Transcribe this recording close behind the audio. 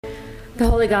The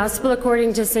Holy Gospel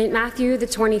according to St. Matthew, the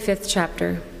 25th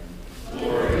chapter.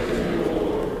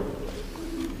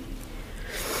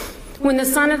 When the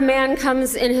Son of Man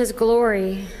comes in his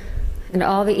glory, and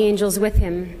all the angels with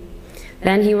him,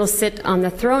 then he will sit on the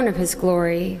throne of his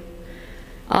glory.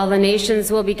 All the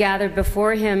nations will be gathered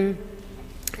before him,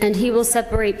 and he will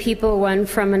separate people one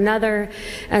from another,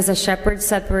 as a shepherd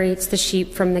separates the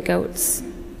sheep from the goats.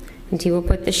 And he will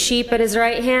put the sheep at his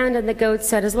right hand and the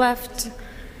goats at his left.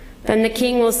 Then the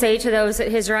king will say to those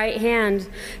at his right hand,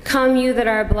 "Come, you that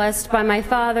are blessed by my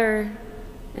Father,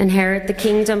 inherit the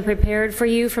kingdom prepared for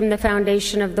you from the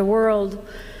foundation of the world.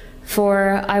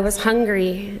 For I was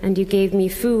hungry, and you gave me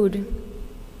food.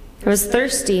 I was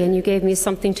thirsty, and you gave me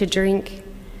something to drink.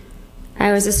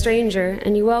 I was a stranger,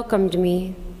 and you welcomed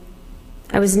me.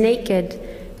 I was naked,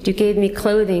 and you gave me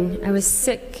clothing. I was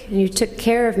sick, and you took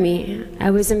care of me.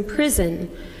 I was in prison,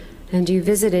 and you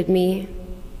visited me."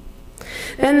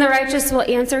 Then the righteous will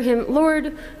answer him,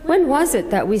 "Lord, when was it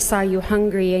that we saw you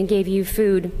hungry and gave you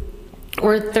food,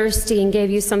 or thirsty and gave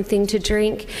you something to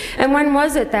drink? And when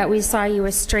was it that we saw you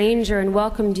a stranger and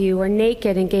welcomed you, or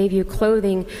naked and gave you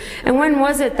clothing? And when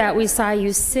was it that we saw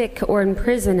you sick or in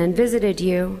prison and visited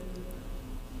you?"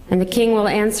 And the king will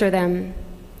answer them,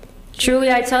 "Truly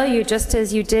I tell you, just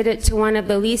as you did it to one of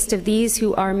the least of these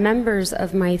who are members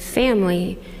of my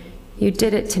family, you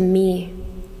did it to me."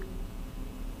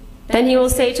 Then he will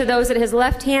say to those at his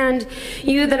left hand,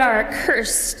 "You that are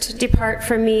accursed, depart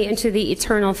from me into the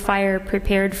eternal fire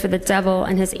prepared for the devil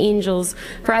and his angels.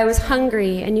 For I was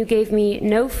hungry, and you gave me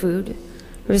no food.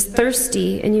 I was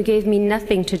thirsty, and you gave me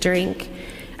nothing to drink.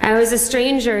 I was a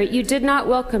stranger, you did not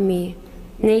welcome me.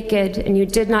 Naked, and you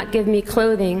did not give me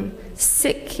clothing.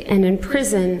 Sick and in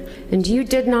prison, and you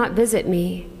did not visit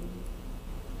me."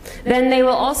 Then they will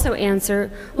also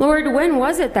answer, "Lord, when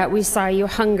was it that we saw you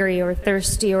hungry or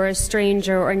thirsty or a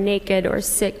stranger or naked or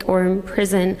sick or in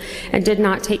prison and did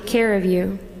not take care of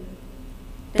you?"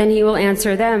 Then he will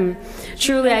answer them,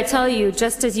 "Truly I tell you,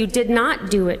 just as you did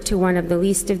not do it to one of the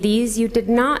least of these, you did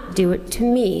not do it to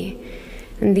me.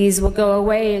 And these will go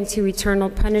away into eternal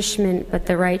punishment, but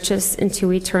the righteous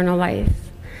into eternal life."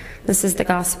 This is the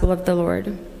gospel of the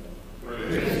Lord.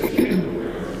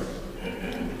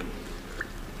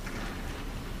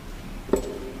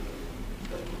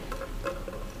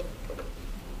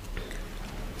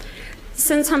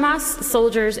 Since Hamas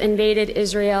soldiers invaded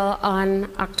Israel on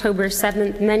October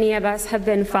 7th, many of us have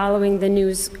been following the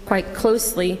news quite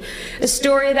closely. A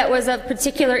story that was of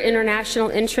particular international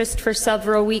interest for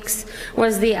several weeks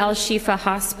was the Al-Shifa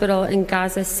hospital in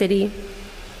Gaza City.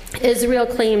 Israel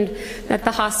claimed that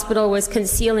the hospital was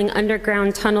concealing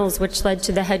underground tunnels which led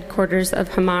to the headquarters of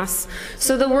Hamas.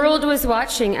 So the world was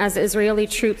watching as Israeli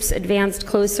troops advanced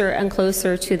closer and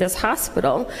closer to this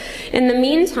hospital. In the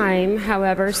meantime,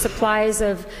 however, supplies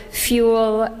of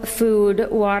fuel, food,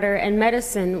 water, and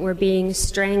medicine were being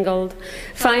strangled.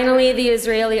 Finally, the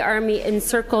Israeli army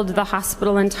encircled the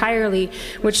hospital entirely,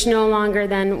 which no longer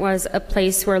then was a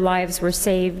place where lives were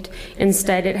saved.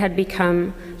 Instead, it had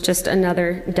become just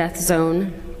another death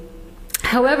zone.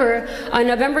 However, on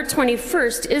November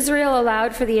 21st, Israel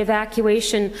allowed for the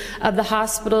evacuation of the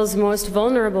hospital's most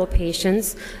vulnerable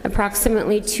patients,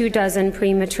 approximately 24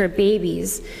 premature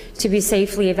babies, to be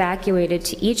safely evacuated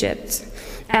to Egypt.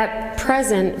 At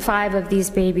present, 5 of these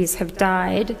babies have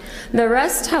died. The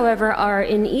rest, however, are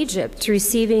in Egypt,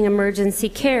 receiving emergency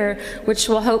care, which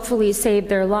will hopefully save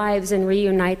their lives and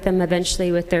reunite them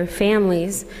eventually with their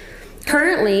families.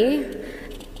 Currently,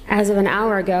 as of an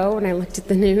hour ago, when I looked at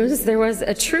the news, there was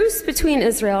a truce between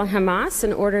Israel and Hamas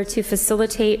in order to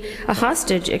facilitate a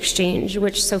hostage exchange,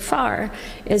 which so far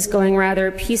is going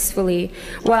rather peacefully.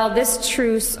 While this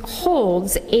truce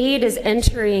holds, aid is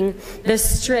entering the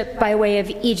Strip by way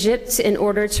of Egypt in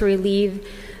order to relieve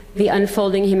the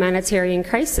unfolding humanitarian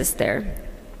crisis there.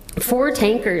 4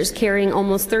 tankers carrying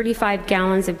almost 35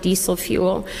 gallons of diesel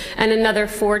fuel and another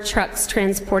 4 trucks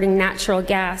transporting natural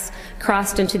gas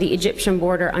crossed into the Egyptian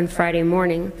border on Friday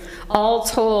morning. All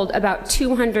told, about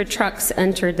 200 trucks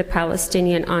entered the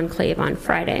Palestinian enclave on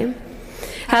Friday.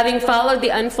 Having followed the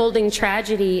unfolding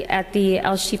tragedy at the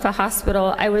Al-Shifa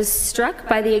hospital, I was struck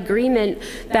by the agreement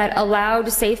that allowed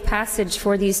safe passage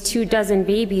for these 24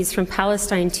 babies from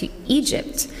Palestine to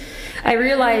Egypt. I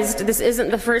realized this isn't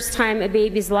the first time a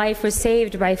baby's life was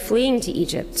saved by fleeing to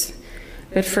Egypt.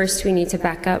 But first we need to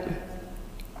back up.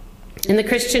 In the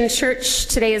Christian church,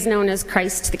 today is known as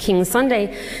Christ the King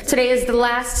Sunday. Today is the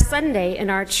last Sunday in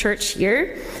our church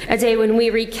year, a day when we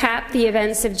recap the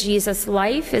events of Jesus'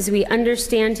 life as we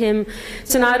understand him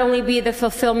to not only be the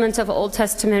fulfillment of Old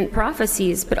Testament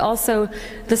prophecies, but also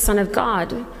the Son of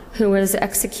God who was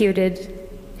executed,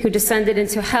 who descended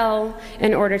into hell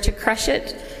in order to crush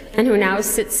it, and who now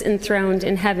sits enthroned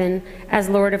in heaven as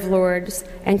Lord of Lords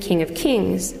and King of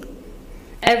Kings.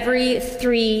 Every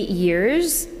 3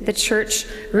 years, the church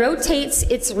rotates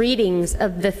its readings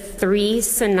of the 3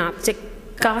 synoptic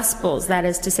Gospels, that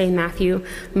is to say Matthew,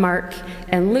 Mark,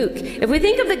 and Luke. If we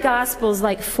think of the Gospels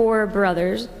like 4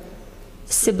 brothers,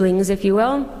 siblings if you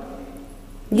will,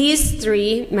 these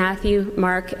 3, Matthew,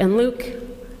 Mark, and Luke,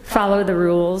 follow the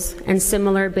rules and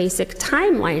similar basic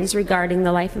timelines regarding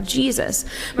the life of Jesus.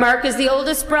 Mark is the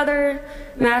oldest brother.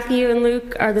 Matthew and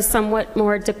Luke are the somewhat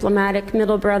more diplomatic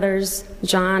middle brothers.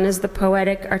 John is the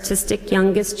poetic, artistic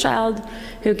youngest child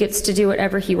who gets to do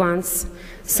whatever he wants.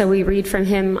 So we read from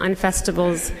him on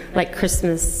festivals like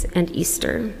Christmas and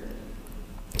Easter.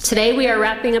 Today we are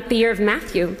wrapping up the year of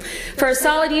Matthew. For a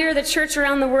solid year, the church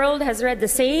around the world has read the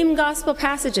same gospel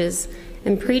passages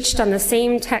and preached on the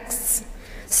same texts.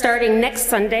 Starting next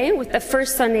Sunday, with the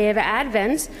first Sunday of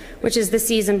Advent, which is the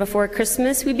season before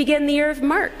Christmas, we begin the year of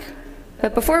Mark.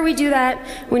 But before we do that,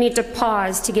 we need to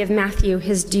pause to give Matthew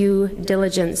his due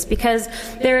diligence, because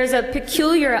there is a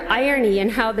peculiar irony in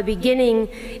how the beginning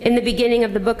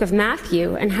of the book of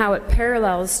Matthew and how it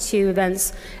parallels to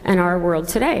events in our world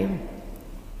today.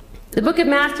 The book of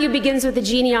Matthew begins with the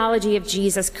genealogy of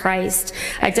Jesus Christ,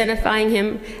 identifying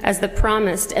him as the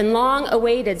promised and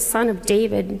long-awaited son of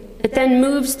David. It then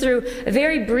moves through a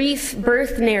very brief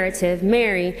birth narrative.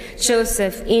 Mary,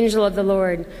 Joseph, angel of the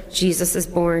Lord, Jesus is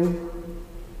born.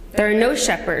 There are no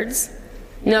shepherds,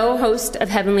 no host of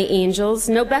heavenly angels,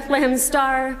 no Bethlehem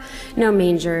star, no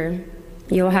manger.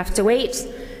 You'll have to wait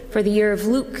for the year of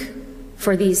Luke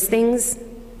for these things.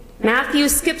 Matthew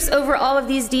skips over all of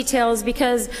these details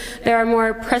because there are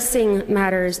more pressing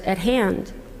matters at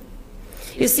hand.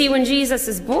 You see, when Jesus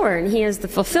is born, he is the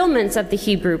fulfillment of the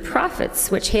Hebrew prophets,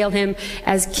 which hail him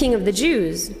as King of the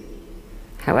Jews.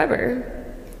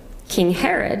 However, King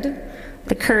Herod,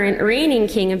 the current reigning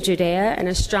king of Judea and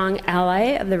a strong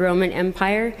ally of the Roman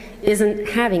Empire, isn't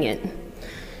having it.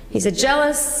 He's a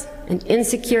jealous and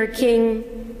insecure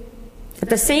king. At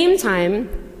the same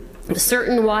time,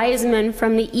 certain wise men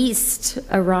from the east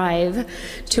arrive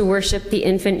to worship the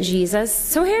infant Jesus.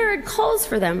 So Herod calls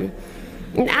for them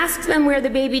and asks them where the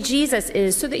baby Jesus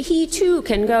is so that he too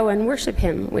can go and worship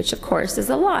him, which of course is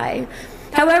a lie.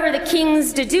 However, the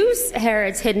kings deduce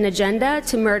Herod's hidden agenda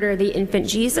to murder the infant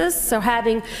Jesus. So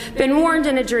having been warned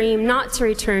in a dream not to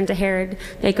return to Herod,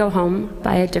 they go home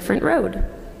by a different road.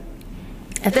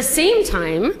 At the same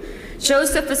time,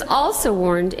 Joseph is also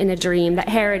warned in a dream that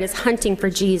Herod is hunting for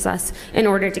Jesus in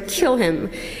order to kill him,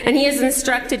 and he is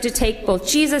instructed to take both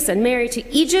Jesus and Mary to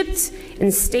Egypt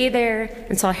and stay there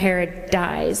until Herod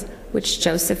dies, which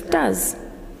Joseph does.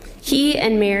 He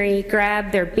and Mary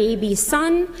grab their baby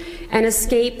son and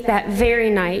escape that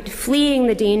very night, fleeing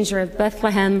the danger of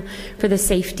Bethlehem for the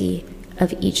safety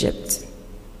of Egypt.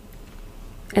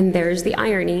 And there's the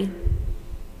irony.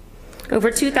 Over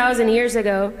 2,000 years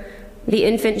ago, the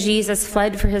infant Jesus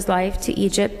fled for his life to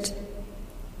Egypt,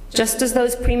 just as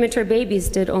those premature babies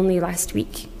did only last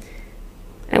week.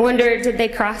 I wonder, did they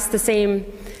cross the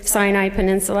same Sinai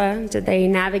Peninsula? Did they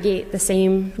navigate the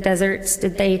same deserts?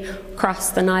 Did they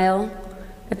cross the Nile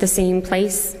at the same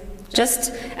place?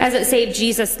 Just as it saved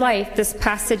Jesus' life, this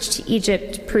passage to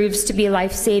Egypt proves to be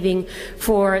life-saving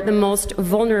for the most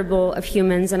vulnerable of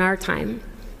humans in our time,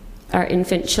 our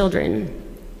infant children.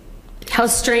 How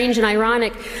strange and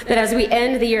ironic that as we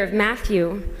end the year of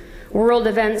Matthew, world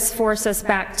events force us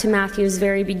back to Matthew's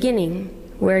very beginning,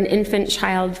 where an infant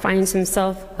child finds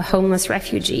himself a homeless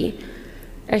refugee,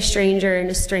 a stranger in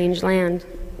a strange land.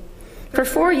 For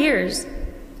 4 years,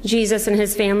 Jesus and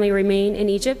his family remain in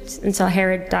Egypt until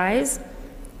Herod dies.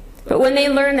 But when they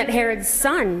learn that Herod's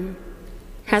son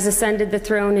has ascended the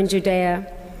throne in Judea,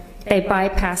 they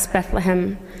bypass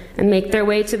Bethlehem and make their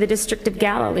way to the district of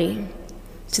Galilee,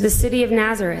 to the city of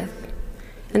Nazareth.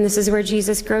 And this is where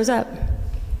Jesus grows up.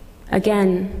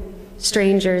 Again,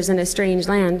 strangers in a strange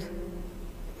land.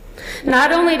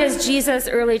 Not only does Jesus'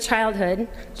 early childhood,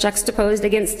 juxtaposed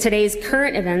against today's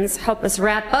current events, help us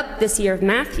wrap up this year of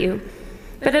Matthew,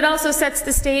 but it also sets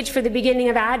the stage for the beginning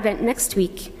of Advent next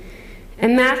week.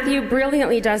 And Matthew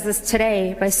brilliantly does this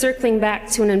today by circling back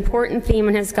to an important theme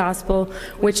in his gospel,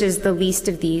 which is the least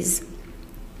of these.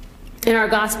 In our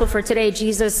gospel for today,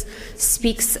 Jesus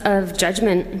speaks of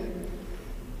judgment.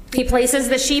 He places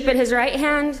the sheep at his right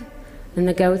hand and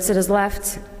the goats at his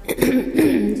left.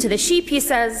 To the sheep, he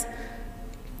says,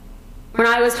 "When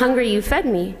I was hungry, you fed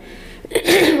me.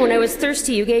 When I was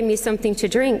thirsty, you gave me something to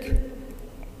drink.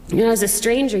 When I was a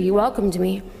stranger, you welcomed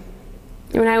me.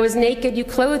 When I was naked, you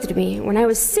clothed me. When I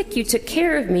was sick, you took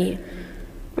care of me.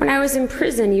 When I was in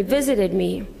prison, you visited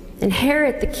me.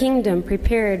 Inherit the kingdom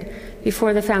prepared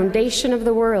before the foundation of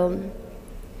the world."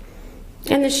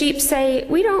 And the sheep say,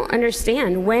 "We don't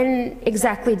understand. When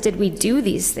exactly did we do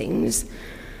these things?"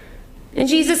 And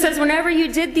Jesus says, "Whenever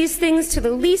you did these things to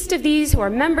the least of these who are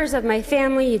members of my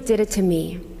family, you did it to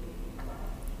me."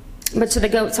 But to the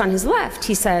goats on his left,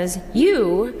 he says,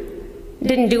 "You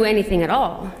didn't do anything at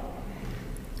all.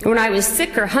 When I was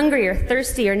sick or hungry or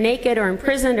thirsty or naked or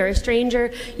imprisoned or a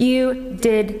stranger, you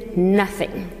did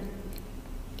nothing."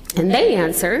 And they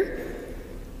answer,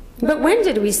 "But when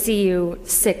did we see you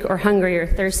sick or hungry or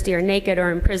thirsty or naked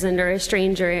or imprisoned or a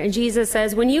stranger?" And Jesus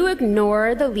says, "When you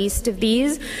ignore the least of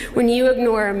these, when you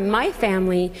ignore my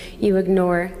family, you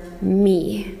ignore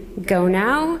me. Go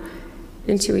now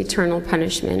into eternal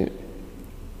punishment."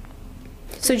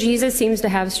 So Jesus seems to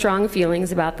have strong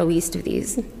feelings about the least of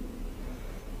these.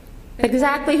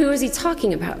 Exactly who is he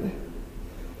talking about?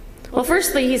 Well,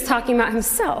 firstly, he's talking about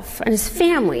himself and his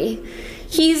family.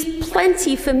 He's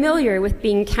plenty familiar with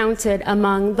being counted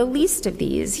among the least of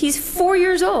these. He's 4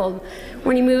 years old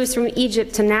when he moves from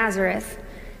Egypt to Nazareth.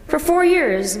 For 4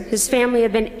 years, his family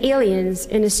had been aliens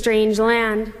in a strange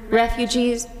land,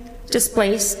 refugees,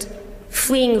 displaced,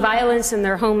 fleeing violence in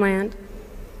their homeland.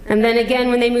 And then again,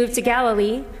 when they moved to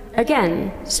Galilee,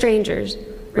 again, strangers,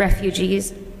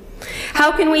 refugees.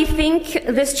 How can we think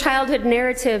this childhood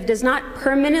narrative does not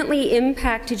permanently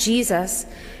impact Jesus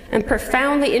and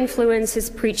profoundly influence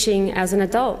his preaching as an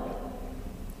adult?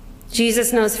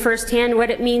 Jesus knows firsthand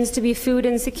what it means to be food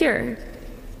insecure,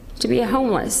 to be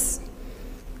homeless,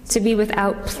 to be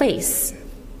without place.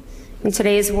 In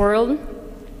today's world,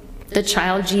 the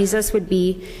child Jesus would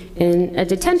be in a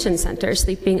detention center,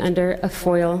 sleeping under a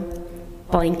foil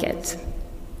blanket.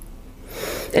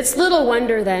 It's little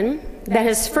wonder, then, that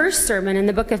his first sermon in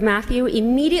the book of Matthew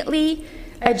immediately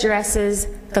addresses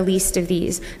the least of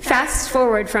these. Fast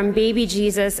forward from baby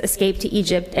Jesus escaped to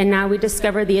Egypt, and now we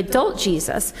discover the adult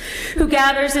Jesus, who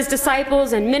gathers his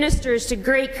disciples and ministers to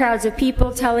great crowds of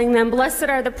people, telling them, "Blessed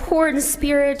are the poor in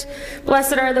spirit,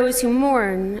 blessed are those who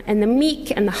mourn, and the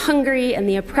meek and the hungry and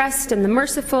the oppressed and the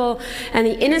merciful and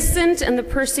the innocent and the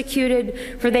persecuted,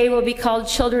 for they will be called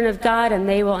children of God, and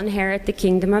they will inherit the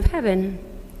kingdom of heaven."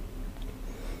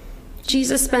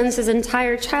 Jesus spends his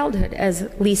entire childhood as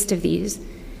least of these.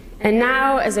 And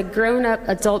now, as a grown-up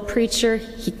adult preacher,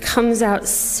 he comes out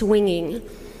swinging,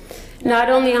 not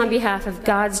only on behalf of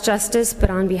God's justice, but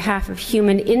on behalf of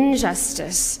human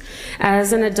injustice,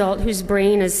 as an adult whose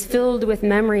brain is filled with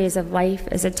memories of life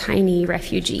as a tiny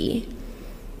refugee,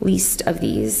 least of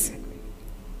these.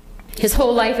 His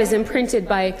whole life is imprinted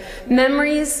by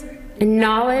memories and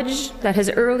knowledge that his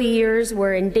early years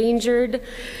were endangered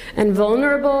and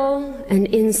vulnerable and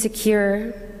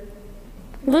insecure.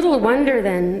 Little wonder,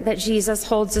 then, that Jesus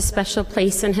holds a special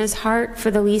place in his heart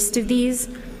for the least of these.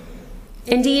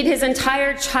 Indeed, his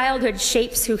entire childhood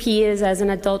shapes who he is as an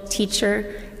adult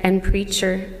teacher and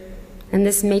preacher, and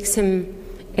this makes him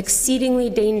exceedingly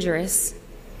dangerous,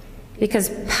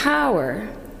 because power,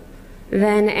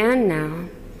 then and now,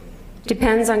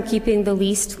 depends on keeping the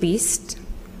least least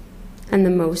and the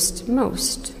most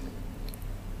most.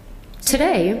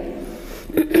 Today,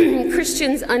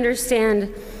 Christians understand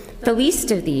the least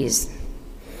of these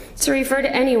to refer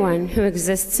to anyone who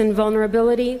exists in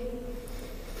vulnerability,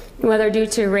 whether due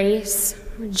to race,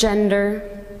 gender,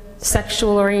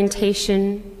 sexual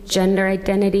orientation, gender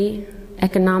identity,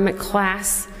 economic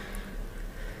class.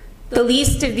 The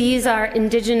least of these are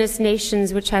indigenous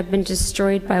nations which have been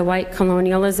destroyed by white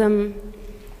colonialism.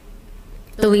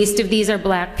 The least of these are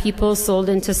black people sold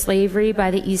into slavery by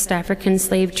the East African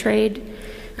slave trade,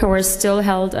 who are still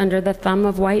held under the thumb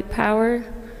of white power.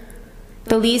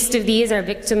 The least of these are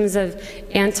victims of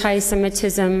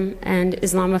anti-Semitism and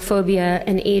Islamophobia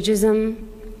and ageism.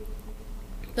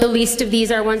 The least of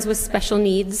these are ones with special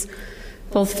needs,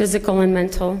 both physical and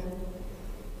mental.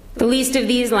 The least of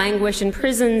these languish in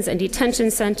prisons and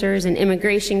detention centers and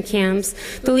immigration camps.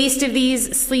 The least of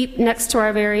these sleep next to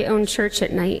our very own church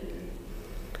at night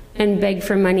and beg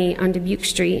for money on Dubuque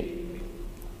Street.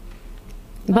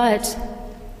 But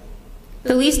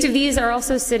the least of these are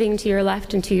also sitting to your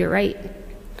left and to your right.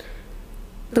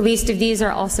 The least of these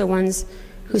are also ones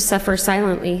who suffer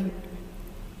silently,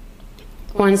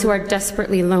 ones who are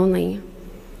desperately lonely,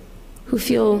 who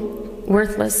feel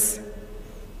worthless,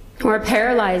 who are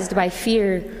paralyzed by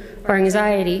fear or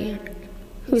anxiety,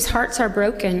 whose hearts are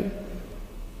broken,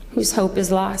 whose hope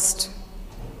is lost.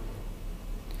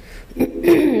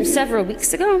 Several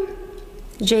weeks ago,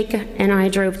 Jake and I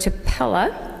drove to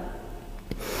Pella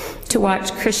to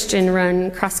watch Christian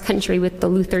run cross-country with the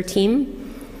Luther team.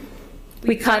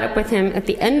 We caught up with him at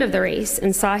the end of the race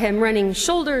and saw him running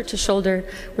shoulder to shoulder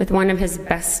with one of his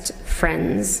best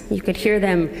friends. You could hear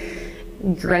them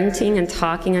grunting and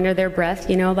talking under their breath,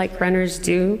 you know, like runners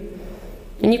do.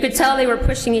 And you could tell they were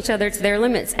pushing each other to their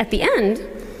limits. At the end,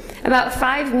 about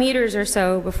 5 meters or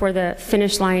so before the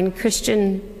finish line,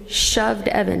 Christian shoved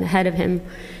Evan ahead of him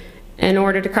in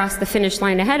order to cross the finish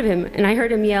line ahead of him, and I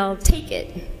heard him yell, "Take it."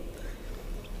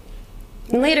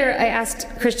 And later, I asked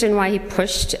Christian why he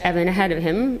pushed Evan ahead of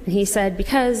him, and he said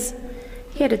because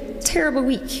he had a terrible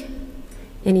week,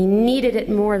 and he needed it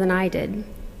more than I did.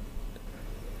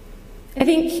 I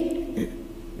think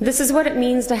this is what it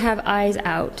means to have eyes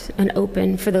out and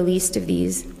open for the least of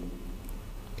these.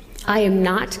 I am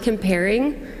not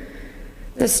comparing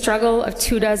the struggle of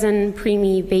 24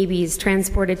 preemie babies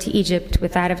transported to Egypt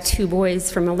with that of 2 boys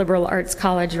from a liberal arts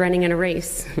college running in a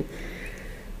race.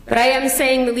 But I am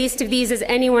saying the least of these is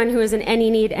anyone who is in any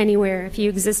need anywhere. If you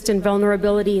exist in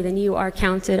vulnerability, then you are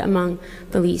counted among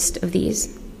the least of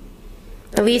these.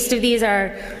 The least of these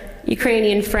are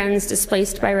Ukrainian friends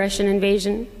displaced by Russian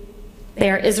invasion. They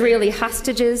are Israeli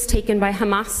hostages taken by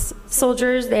Hamas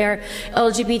soldiers. They are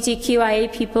LGBTQIA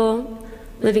people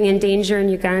living in danger in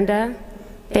Uganda.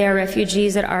 They are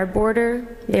refugees at our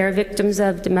border. They are victims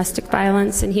of domestic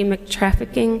violence and human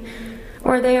trafficking.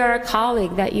 Or they are a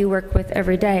colleague that you work with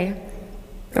every day,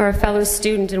 or a fellow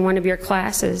student in one of your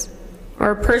classes, or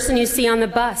a person you see on the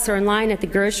bus or in line at the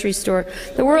grocery store.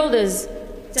 The world is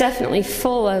definitely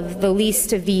full of the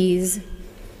least of these,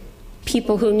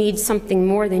 people who need something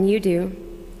more than you do,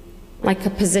 like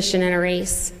a position in a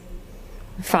race,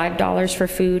 $5 for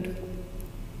food,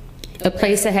 a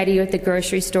place ahead of you at the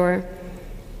grocery store,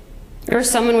 or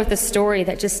someone with a story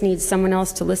that just needs someone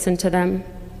else to listen to them.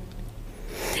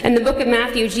 In the book of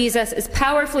Matthew, Jesus is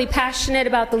powerfully passionate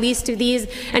about the least of these,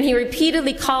 and he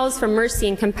repeatedly calls for mercy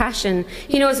and compassion.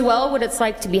 He knows well what it's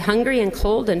like to be hungry and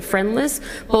cold and friendless,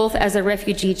 both as a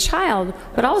refugee child,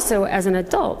 but also as an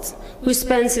adult, who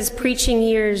spends his preaching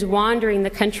years wandering the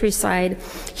countryside,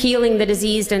 healing the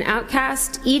diseased and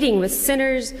outcast, eating with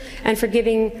sinners, and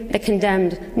forgiving the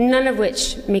condemned, none of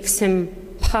which makes him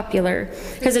popular.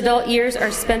 His adult years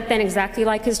are spent then exactly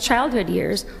like his childhood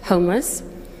years, homeless,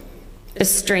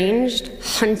 estranged,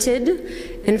 hunted,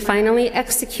 and finally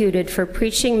executed for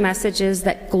preaching messages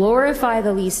that glorify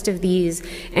the least of these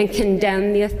and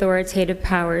condemn the authoritative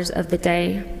powers of the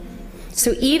day.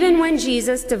 So even when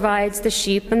Jesus divides the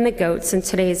sheep and the goats in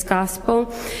today's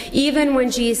gospel, even when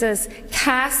Jesus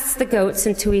casts the goats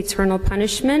into eternal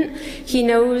punishment, he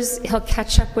knows he'll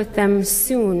catch up with them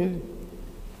soon,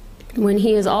 when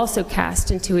he is also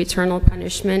cast into eternal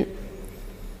punishment.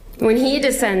 When he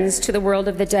descends to the world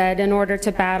of the dead in order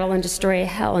to battle and destroy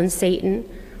hell and Satan,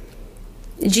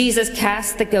 Jesus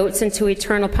casts the goats into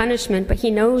eternal punishment, but he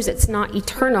knows it's not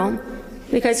eternal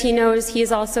because he knows he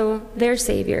is also their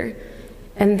Savior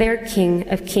and their King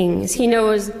of Kings. He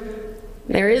knows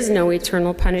there is no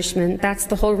eternal punishment. That's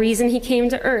the whole reason he came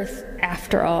to earth,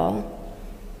 after all.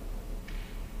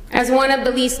 As one of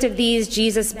the least of these,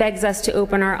 Jesus begs us to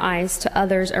open our eyes to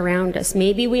others around us.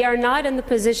 Maybe we are not in the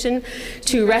position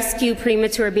to rescue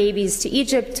premature babies to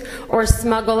Egypt or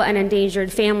smuggle an endangered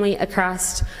family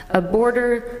across a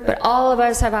border, but all of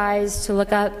us have eyes to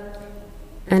look up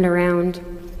and around.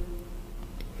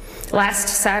 Last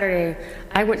Saturday,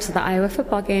 I went to the Iowa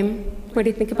football game. What do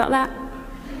you think about that?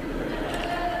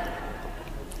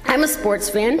 I'm a sports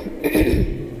fan.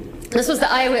 This was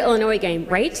the Iowa-Illinois game,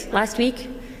 right? Last week?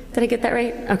 Did I get that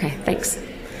right? Okay, thanks.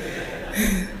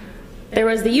 There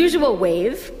was the usual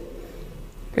wave,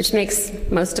 which makes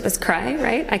most of us cry,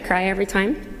 right? I cry every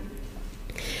time.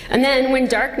 And then when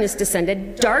darkness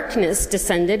descended,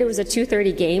 it was a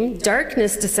 2:30 game,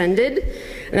 darkness descended,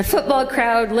 and the football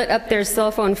crowd lit up their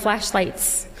cell phone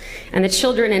flashlights, and the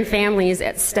children and families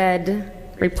instead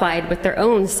replied with their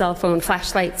own cell phone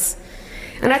flashlights.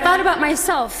 And I thought about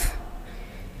myself,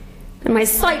 and my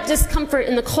slight discomfort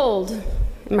in the cold,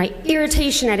 my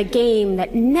irritation at a game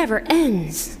that never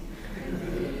ends.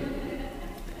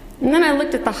 And then I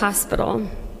looked at the hospital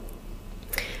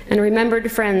and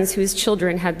remembered friends whose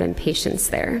children had been patients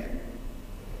there.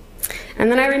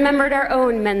 And then I remembered our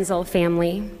own Menzel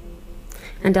family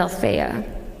and Althea.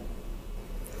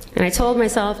 And I told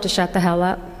myself to shut the hell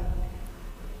up.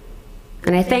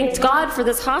 And I thanked God for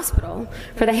this hospital,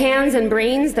 for the hands and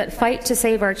brains that fight to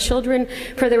save our children,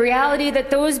 for the reality that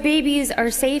those babies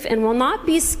are safe and will not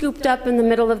be scooped up in the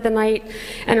middle of the night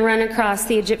and run across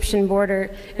the Egyptian border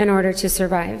in order to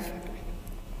survive.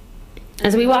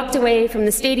 As we walked away from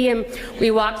the stadium,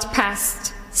 we walked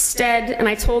past Stead, and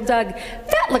I told Doug,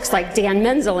 "That looks like Dan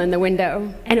Menzel in the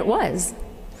window." And it was.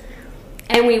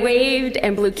 And we waved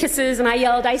and blew kisses, and I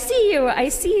yelled, "I see you, I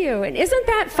see you." And isn't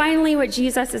that finally what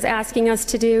Jesus is asking us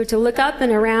to do? To look up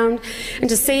and around and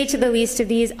to say to the least of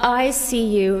these, "I see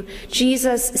you."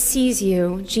 Jesus sees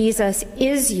you. Jesus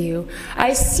is you.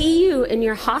 I see you in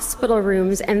your hospital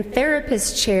rooms and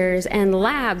therapist chairs and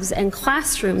labs and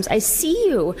classrooms. I see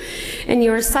you in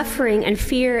your suffering and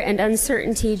fear and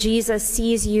uncertainty. Jesus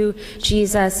sees you.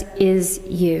 Jesus is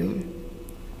you.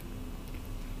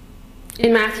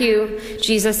 In Matthew,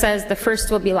 Jesus says the first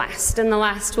will be last and the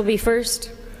last will be first.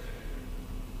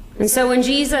 And so in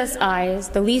Jesus' eyes,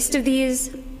 the least of these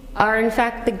are in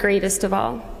fact the greatest of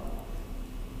all.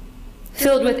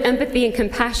 Filled with empathy and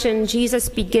compassion, Jesus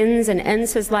begins and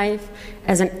ends his life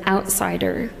as an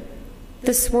outsider.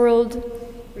 This world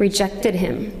rejected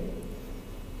him,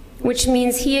 which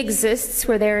means he exists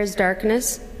where there is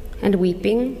darkness and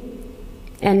weeping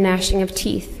and gnashing of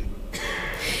teeth.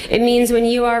 It means when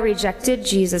you are rejected,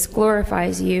 Jesus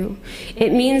glorifies you.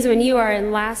 It means when you are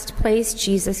in last place,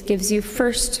 Jesus gives you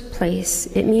first place.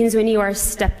 It means when you are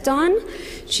stepped on,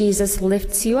 Jesus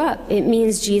lifts you up. It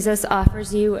means Jesus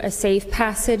offers you a safe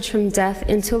passage from death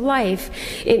into life.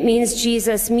 It means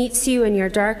Jesus meets you in your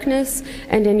darkness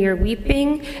and in your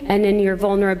weeping and in your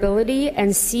vulnerability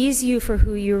and sees you for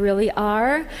who you really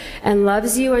are and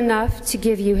loves you enough to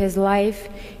give you his life,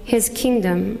 his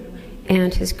kingdom,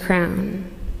 and his crown.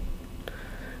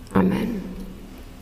 Amen.